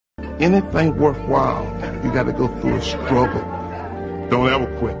Anything worthwhile, you got to go through a struggle. Don't ever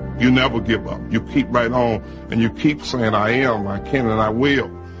quit. You never give up. You keep right on, and you keep saying, I am, I can, and I will.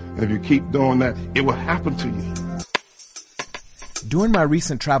 And if you keep doing that, it will happen to you. During my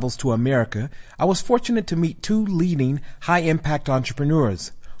recent travels to America, I was fortunate to meet two leading high-impact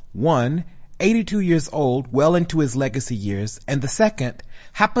entrepreneurs. One, 82 years old, well into his legacy years, and the second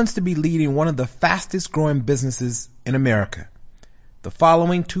happens to be leading one of the fastest-growing businesses in America. The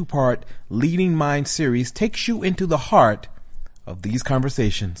following two-part Leading Mind series takes you into the heart of these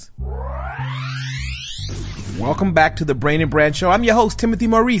conversations. Welcome back to the Brain and Brand Show. I'm your host, Timothy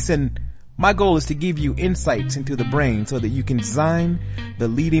Maurice, and my goal is to give you insights into the brain so that you can design the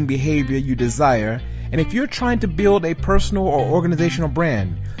leading behavior you desire. And if you're trying to build a personal or organizational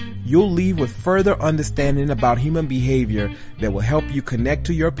brand, you'll leave with further understanding about human behavior that will help you connect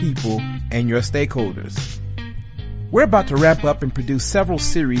to your people and your stakeholders. We're about to ramp up and produce several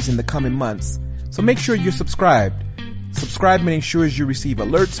series in the coming months, so make sure you're subscribed. Subscribing ensures you receive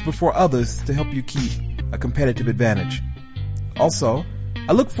alerts before others to help you keep a competitive advantage. Also,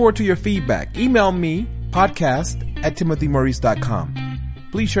 I look forward to your feedback. Email me, podcast@timothymaurice.com.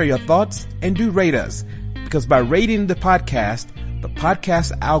 Please share your thoughts and do rate us, because by rating the podcast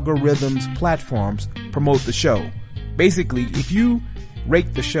algorithms platforms promote the show. Basically, if you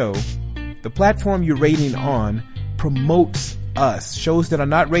rate the show, the platform you're rating on promotes us. Shows that are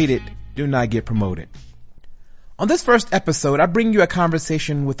not rated do not get promoted. On this first episode, I bring you a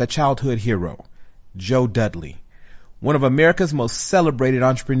conversation with a childhood hero, Joe Dudley, one of America's most celebrated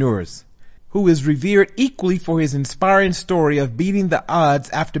entrepreneurs, who is revered equally for his inspiring story of beating the odds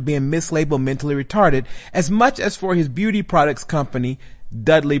after being mislabeled mentally retarded, as much as for his beauty products company,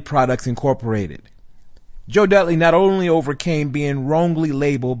 Dudley Products Incorporated. Joe Dudley not only overcame being wrongly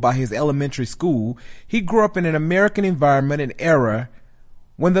labeled by his elementary school, he grew up in an American environment and era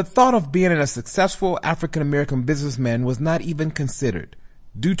when the thought of being a successful African-American businessman was not even considered,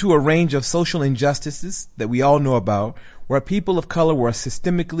 due to a range of social injustices that we all know about, where people of color were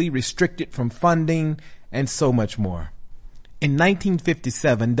systemically restricted from funding and so much more. In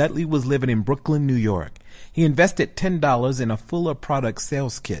 1957, Dudley was living in Brooklyn, New York. He invested $10 in a Fuller Products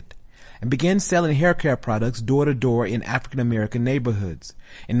sales kit and began selling hair care products door to door in African-American neighborhoods.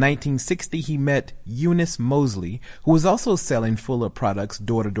 In 1960, he met Eunice Mosley, who was also selling Fuller products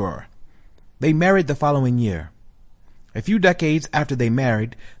door to door. They married the following year. A few decades after they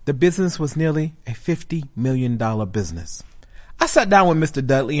married, the business was nearly a $50 million business. I sat down with Mr.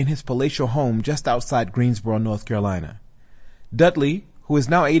 Dudley in his palatial home just outside Greensboro, North Carolina. Dudley, who is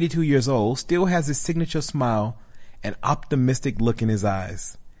now 82 years old, still has his signature smile and optimistic look in his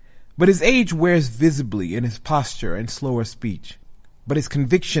eyes. But his age wears visibly in his posture and slower speech. But his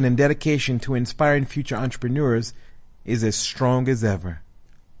conviction and dedication to inspiring future entrepreneurs is as strong as ever.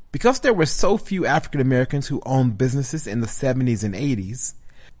 Because there were so few African Americans who owned businesses in the 70s and 80s,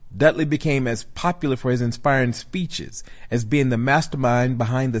 Dudley became as popular for his inspiring speeches as being the mastermind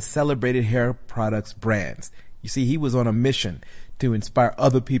behind the celebrated hair products brands. You see, he was on a mission to inspire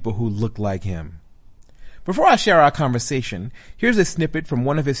other people who looked like him. Before I share our conversation, here's a snippet from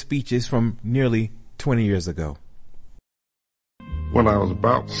one of his speeches from nearly 20 years ago. When I was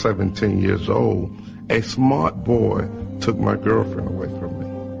about 17 years old, a smart boy took my girlfriend away from me.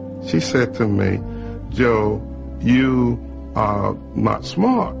 She said to me, Joe, you are not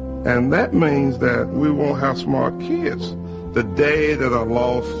smart. And that means that we won't have smart kids. The day that I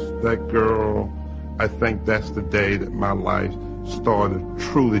lost that girl, I think that's the day that my life started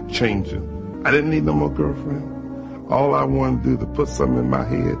truly changing. I didn't need no more girlfriend. All I wanted to do to put something in my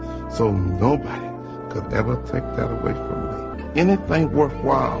head so nobody could ever take that away from me. Anything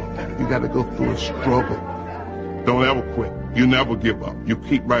worthwhile, you got to go through a struggle. Don't ever quit. You never give up. You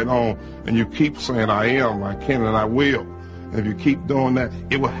keep right on, and you keep saying, I am, I can, and I will. And if you keep doing that,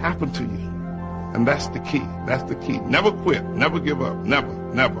 it will happen to you. And that's the key. That's the key. Never quit. Never give up. Never,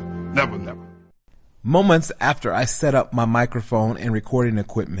 never, never, never. Moments after I set up my microphone and recording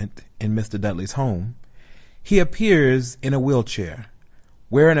equipment in Mr. Dudley's home, he appears in a wheelchair,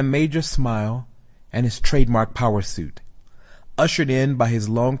 wearing a major smile and his trademark power suit, ushered in by his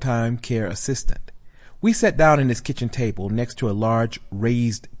longtime care assistant. We sat down at his kitchen table next to a large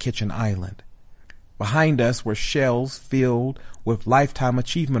raised kitchen island. Behind us were shelves filled with Lifetime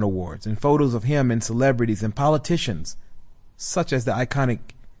Achievement Awards and photos of him and celebrities and politicians, such as the iconic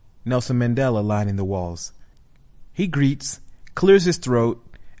Nelson Mandela lining the walls. He greets, clears his throat,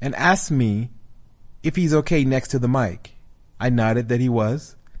 and asks me if he's okay next to the mic. I nodded that he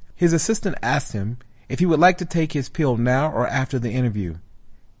was. His assistant asked him if he would like to take his pill now or after the interview.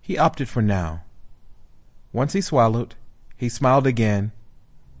 He opted for now. Once he swallowed, he smiled again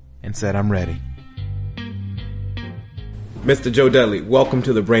and said, I'm ready. Mr. Joe Dudley, welcome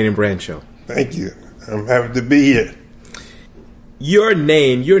to the Brain and Brand Show. Thank you. I'm happy to be here. You're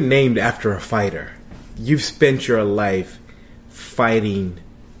named after a fighter. You've spent your life fighting.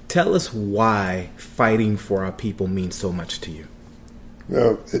 Tell us why fighting for our people means so much to you.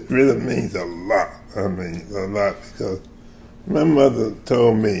 Well, it really means a lot. I mean, a lot, because my mother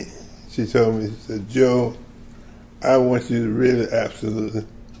told me, she said, Joe, I want you to really absolutely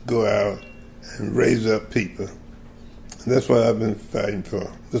go out and raise up people. And that's what I've been fighting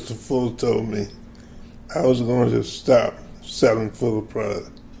for. Mr. Fuller told me I was going to stop selling Fuller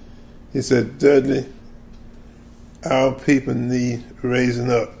product. He said, Dudley, our people need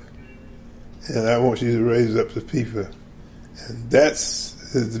raising up, and I want you to raise up the people. And that's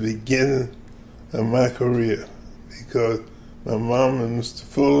the beginning of my career, because my mom and Mr.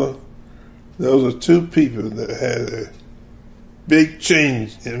 Fuller, those are two people that had a big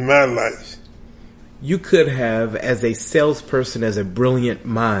change in my life. You could have, as a salesperson, as a brilliant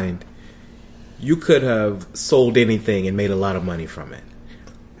mind, you could have sold anything and made a lot of money from it.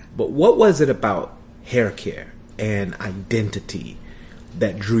 But what was it about hair care and identity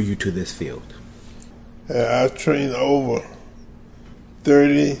that drew you to this field? I've trained over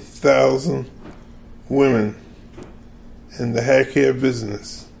 30,000 women in the hair care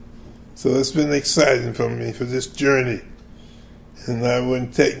business. So it's been exciting for me, for this journey. And I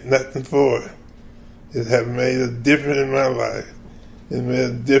wouldn't take nothing for it. It has made a difference in my life. It made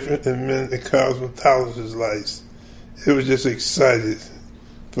a difference in many cosmetologists' lives. It was just exciting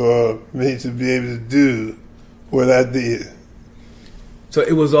for me to be able to do what I did. So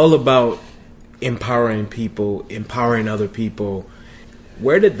it was all about empowering people, empowering other people.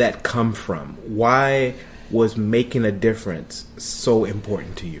 Where did that come from? Why was making a difference so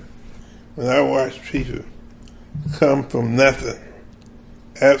important to you? When I watch people come from nothing,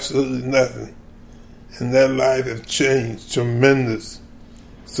 absolutely nothing, and their life has changed tremendous.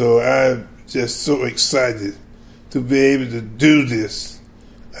 So I'm just so excited to be able to do this.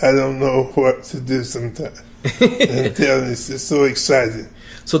 I don't know what to do sometimes. I'm telling you, it's just so exciting.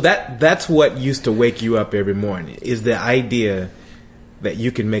 So that's what used to wake you up every morning, is the idea that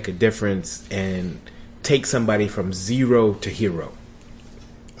you can make a difference and take somebody from zero to hero.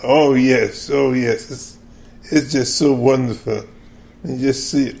 Oh yes. It's just so wonderful. You just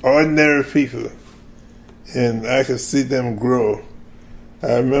see ordinary people, and I can see them grow.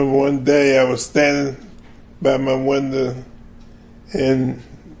 I remember one day I was standing by my window in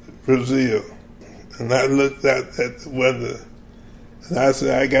Brazil, and I looked out at the window, and I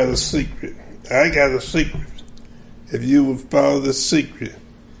said, I got a secret. If you would follow the secret,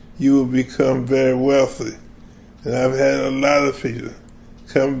 you will become very wealthy. And I've had a lot of people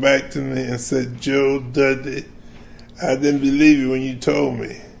come back to me and say, Joe Dudley, I didn't believe you when you told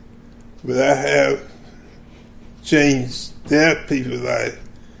me, but I have changed their people's life.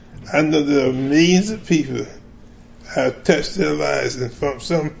 I know there are millions of people have touched their lives in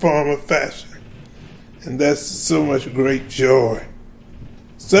some form or fashion, and that's so much great joy.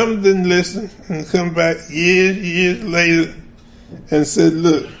 Some didn't listen and come back years later and said,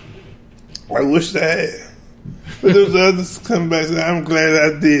 look, I wish I had. But those others come back and say, I'm glad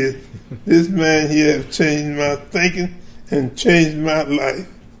I did. This man here has changed my thinking and changed my life.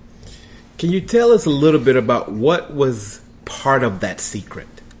 Can you tell us a little bit about what was part of that secret?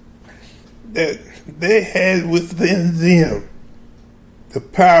 That they had within them, the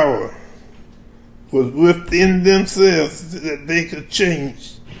power was within themselves that they could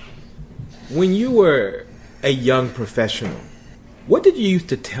change. When you were a young professional, what did you used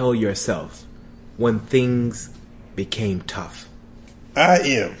to tell yourself when things became tough? I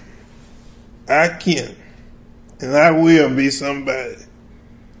can, and I will be somebody.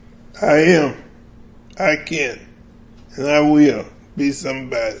 I can, and I will be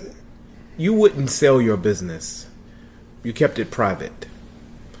somebody. You wouldn't sell your business. You kept it private.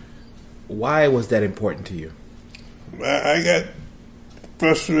 Why was that important to you? I got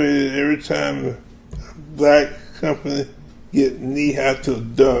frustrated every time a black company get knee-high to a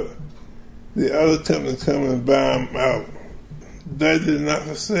duck. The other company come and buy them out. That is not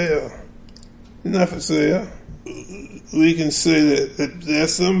for sale. Not for sale. We can say that there are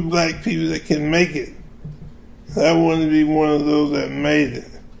some black people that can make it. I want to be one of those that made it.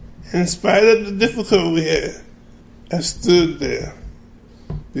 In spite of the difficulty we had, I stood there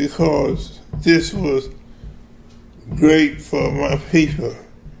because this was great for my people.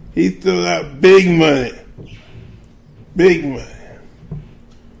 He threw out big money.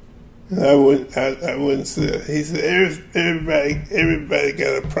 And I wouldn't say it. He said, everybody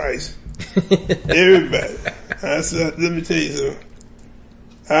got a price. Everybody. I said, let me tell you something.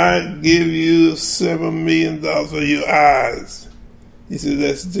 I give you $7 million for your eyes. He said,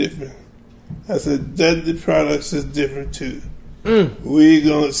 that's different. I said, Dudley Products is different too. We're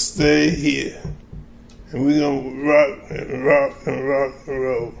going to stay here. And we're going to rock and rock and rock and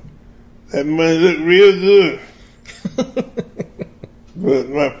roll. That money look real good. But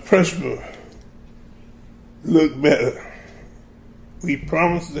my principal look better. We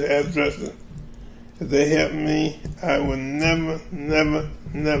promised the hairdresser, if they help me, I will never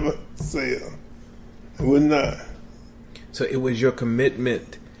sell. I would not. So it was your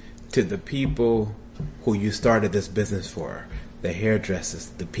commitment to the people who you started this business for, the hairdressers,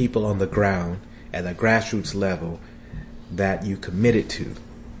 the people on the ground at the grassroots level that you committed to,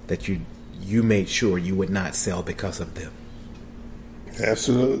 that you made sure you would not sell because of them.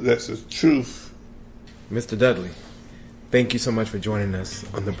 Absolutely, that's the truth. Mr. Dudley, thank you so much for joining us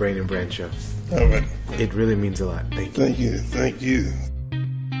on the Brain and Brand Show. All right. It really means a lot. Thank you. Thank you. Thank you.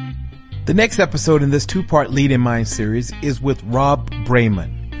 The next episode in this two-part Lead in Mind series is with Rob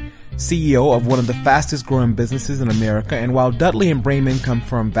Brayman, CEO of one of the fastest growing businesses in America. And while Dudley and Brayman come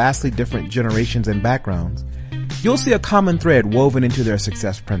from vastly different generations and backgrounds, you'll see a common thread woven into their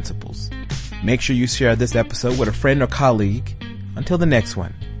success principles. Make sure you share this episode with a friend or colleague. Until the next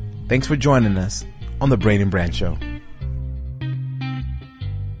one, thanks for joining us on the Brain and Brand Show.